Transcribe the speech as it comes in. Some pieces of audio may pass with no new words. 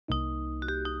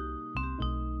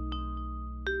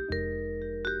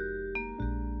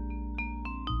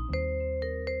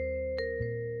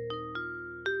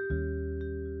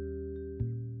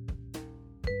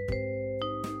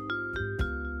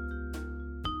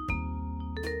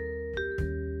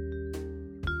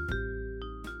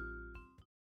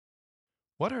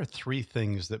What are three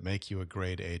things that make you a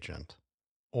great agent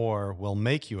or will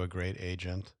make you a great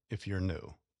agent if you're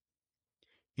new?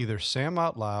 Either say 'em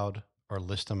out loud or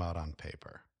list them out on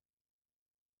paper.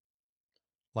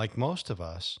 Like most of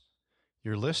us,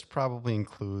 your list probably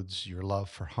includes your love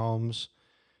for homes,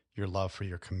 your love for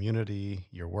your community,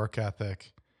 your work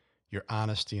ethic, your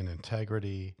honesty and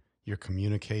integrity, your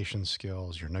communication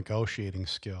skills, your negotiating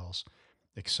skills,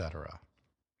 etc.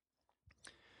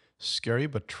 Scary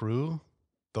but true,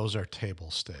 those are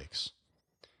table stakes.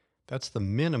 That's the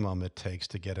minimum it takes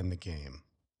to get in the game.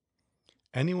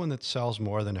 Anyone that sells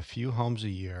more than a few homes a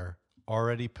year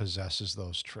already possesses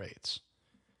those traits.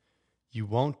 You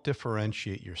won't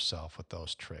differentiate yourself with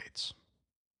those traits.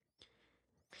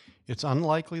 It's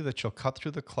unlikely that you'll cut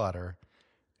through the clutter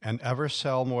and ever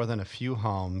sell more than a few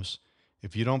homes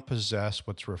if you don't possess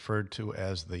what's referred to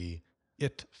as the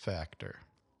it factor.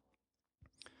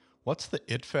 What's the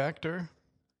it factor?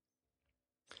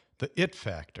 The it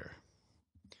factor.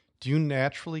 Do you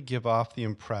naturally give off the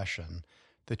impression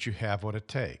that you have what it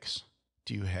takes?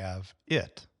 Do you have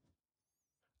it?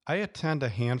 I attend a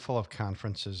handful of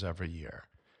conferences every year.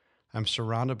 I'm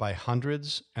surrounded by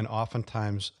hundreds and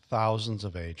oftentimes thousands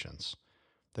of agents.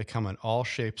 They come in all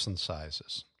shapes and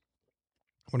sizes.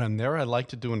 When I'm there, I like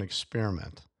to do an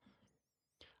experiment.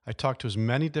 I talk to as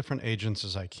many different agents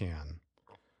as I can.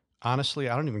 Honestly,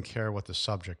 I don't even care what the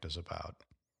subject is about.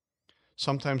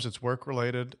 Sometimes it's work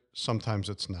related, sometimes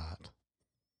it's not.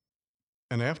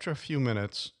 And after a few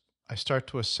minutes, I start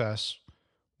to assess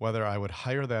whether I would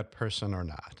hire that person or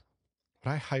not.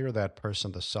 Would I hire that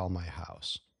person to sell my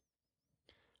house?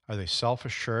 Are they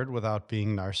self-assured without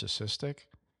being narcissistic?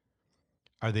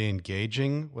 Are they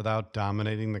engaging without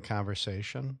dominating the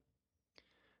conversation?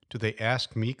 Do they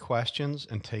ask me questions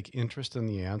and take interest in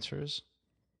the answers?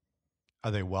 Are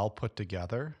they well put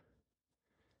together?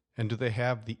 And do they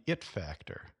have the it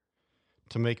factor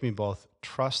to make me both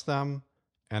trust them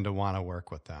and to want to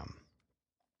work with them?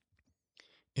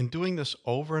 In doing this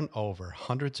over and over,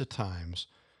 hundreds of times,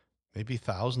 maybe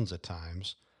thousands of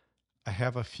times, I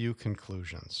have a few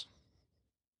conclusions.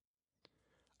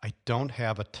 I don't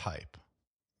have a type.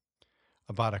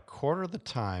 About a quarter of the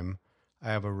time, I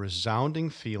have a resounding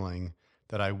feeling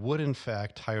that I would in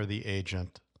fact hire the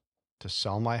agent to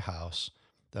sell my house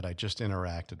that I just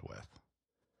interacted with.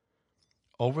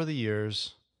 Over the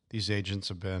years, these agents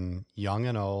have been young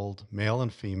and old, male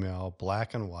and female,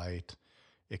 black and white,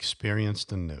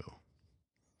 experienced and new.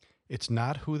 It's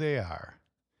not who they are.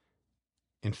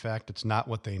 In fact, it's not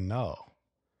what they know,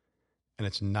 and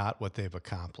it's not what they've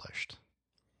accomplished.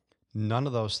 None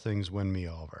of those things win me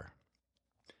over.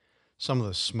 Some of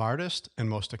the smartest and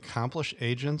most accomplished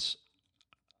agents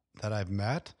that I've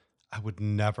met, I would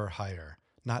never hire,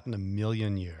 not in a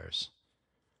million years.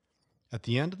 At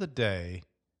the end of the day,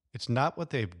 it's not what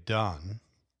they've done,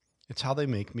 it's how they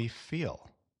make me feel.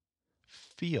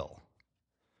 Feel.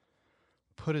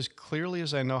 Put as clearly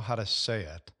as I know how to say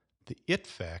it, the it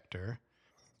factor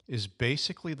is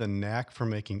basically the knack for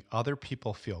making other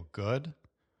people feel good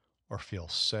or feel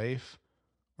safe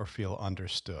or feel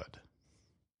understood.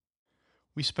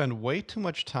 We spend way too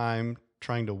much time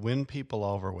trying to win people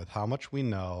over with how much we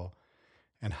know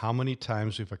and how many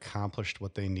times we've accomplished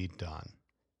what they need done.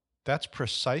 That's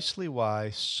precisely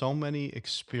why so many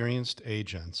experienced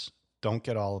agents don't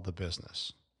get all of the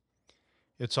business.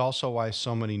 It's also why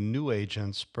so many new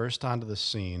agents burst onto the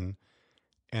scene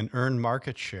and earn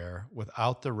market share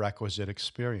without the requisite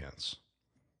experience.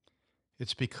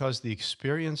 It's because the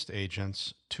experienced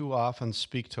agents too often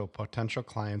speak to a potential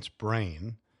client's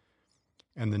brain,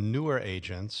 and the newer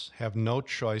agents have no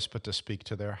choice but to speak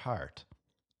to their heart.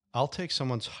 I'll take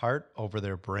someone's heart over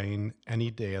their brain any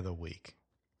day of the week.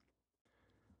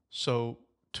 So,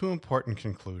 two important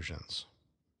conclusions.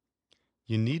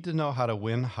 You need to know how to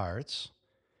win hearts,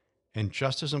 and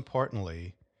just as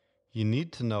importantly, you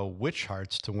need to know which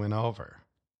hearts to win over.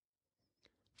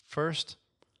 First,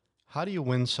 how do you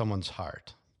win someone's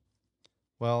heart?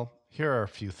 Well, here are a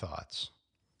few thoughts.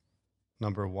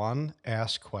 Number one,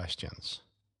 ask questions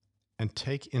and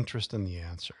take interest in the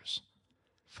answers.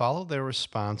 Follow their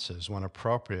responses when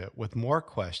appropriate with more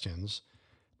questions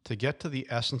to get to the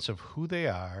essence of who they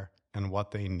are and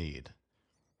what they need.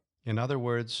 In other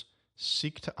words,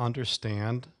 seek to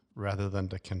understand rather than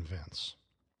to convince.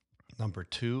 Number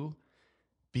two,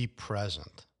 be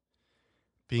present.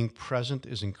 Being present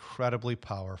is incredibly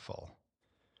powerful.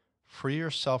 Free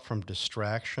yourself from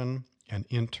distraction and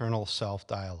internal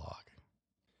self-dialogue.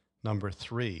 Number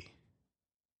three,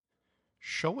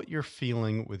 show what you're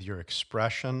feeling with your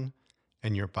expression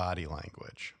and your body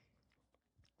language.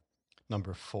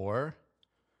 Number four,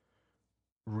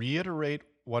 reiterate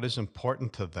what is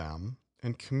important to them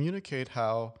and communicate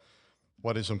how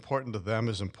what is important to them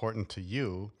is important to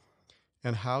you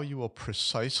and how you will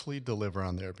precisely deliver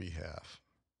on their behalf.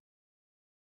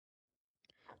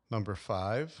 Number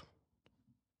 5,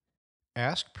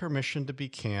 ask permission to be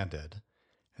candid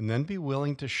and then be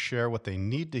willing to share what they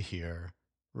need to hear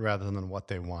rather than what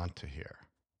they want to hear.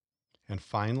 And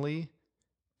finally,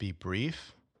 be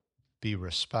brief, be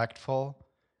respectful,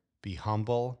 be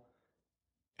humble,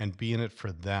 and be in it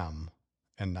for them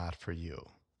and not for you.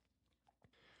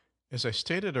 As I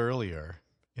stated earlier,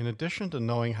 in addition to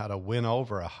knowing how to win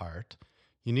over a heart,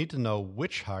 you need to know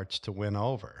which hearts to win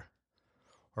over.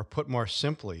 Or put more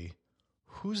simply,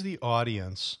 who's the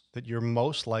audience that you're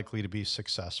most likely to be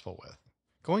successful with?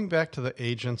 Going back to the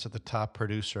agents at the top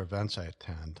producer events I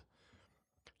attend,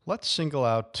 let's single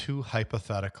out 2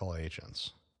 hypothetical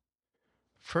agents.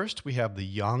 First, we have the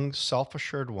young,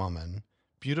 self-assured woman,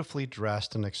 beautifully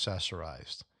dressed and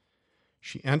accessorized.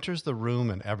 She enters the room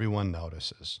and everyone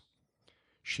notices.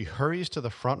 She hurries to the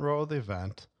front row of the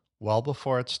event well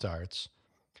before it starts,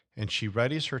 and she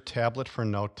readies her tablet for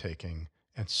note-taking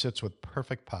and sits with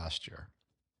perfect posture.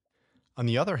 On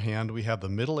the other hand, we have the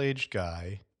middle-aged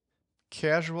guy,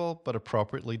 casual but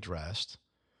appropriately dressed,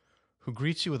 who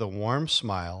greets you with a warm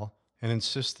smile and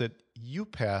insists that you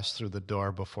pass through the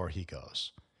door before he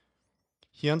goes.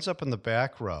 He ends up in the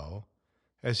back row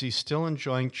as he's still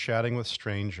enjoying chatting with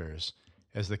strangers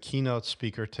as the keynote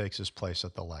speaker takes his place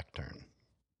at the lectern.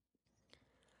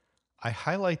 I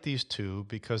highlight these 2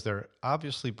 because they're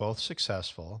obviously both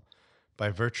successful by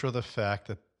virtue of the fact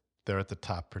that they're at the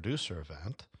top producer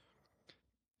event.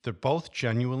 They're both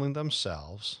genuine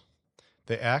themselves.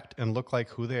 They act and look like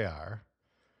who they are.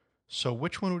 So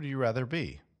which one would you rather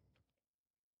be?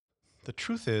 The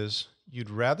truth is,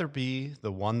 you'd rather be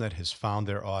the one that has found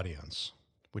their audience,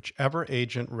 whichever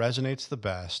agent resonates the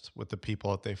best with the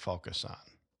people that they focus on.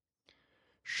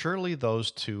 Surely those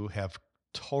 2 have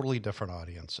totally different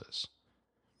audiences.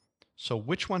 So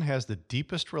which one has the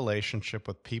deepest relationship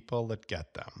with people that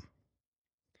get them?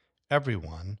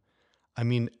 Everyone, I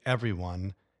mean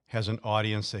everyone, has an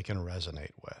audience they can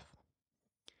resonate with.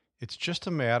 It's just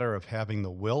a matter of having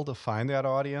the will to find that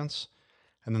audience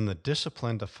and then the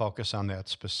discipline to focus on that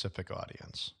specific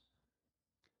audience.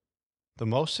 The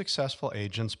most successful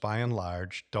agents, by and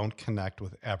large, don't connect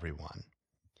with everyone.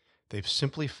 They've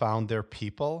simply found their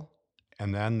people,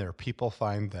 and then their people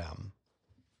find them.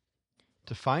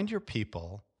 To find your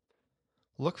people,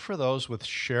 look for those with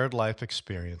shared life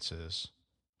experiences,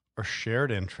 or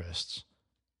shared interests,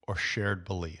 or shared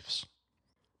beliefs.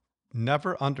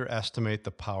 Never underestimate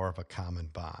the power of a common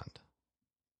bond.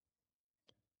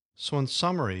 So in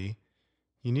summary,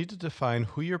 you need to define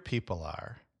who your people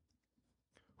are.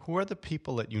 Who are the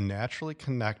people that you naturally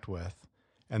connect with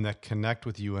and that connect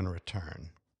with you in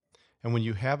return? And when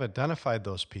you have identified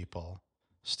those people,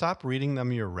 stop reading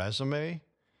them your resume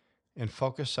and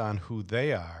focus on who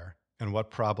they are and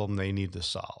what problem they need to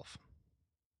solve.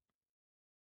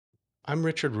 I'm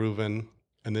Richard Reuven,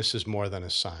 and this is More Than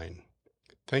a Sign.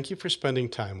 Thank you for spending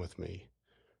time with me.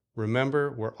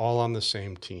 Remember, we're all on the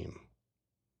same team.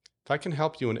 If I can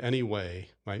help you in any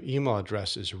way, my email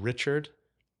address is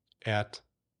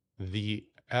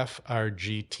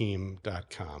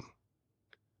richard@thefrgteam.com.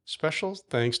 Special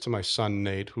thanks to my son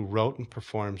Nate, who wrote and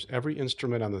performs every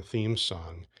instrument on the theme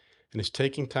song and is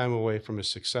taking time away from his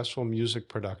successful music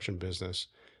production business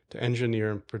to engineer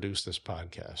and produce this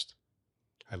podcast.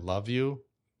 I love you,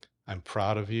 I'm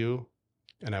proud of you,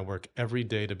 and I work every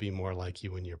day to be more like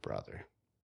you and your brother.